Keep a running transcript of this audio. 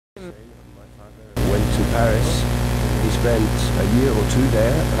Went to Paris. He spent a year or two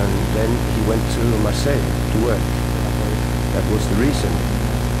there, and then he went to Marseille to work. That was the reason,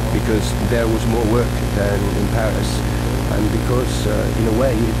 because there was more work than in Paris, and because in a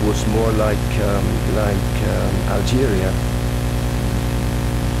way it was more like Algeria.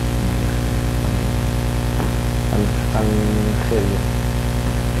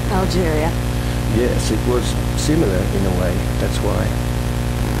 Algeria. Yes, it was similar in a way. That's why.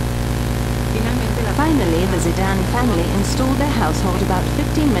 Finally, the Zidane family installed their household about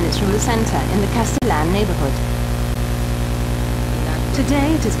 15 minutes from the center in the Castellan neighborhood.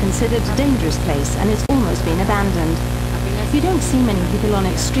 Today it is considered a dangerous place and it's almost been abandoned. You don't see many people on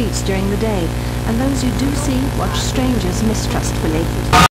its streets during the day, and those you do see watch strangers mistrustfully.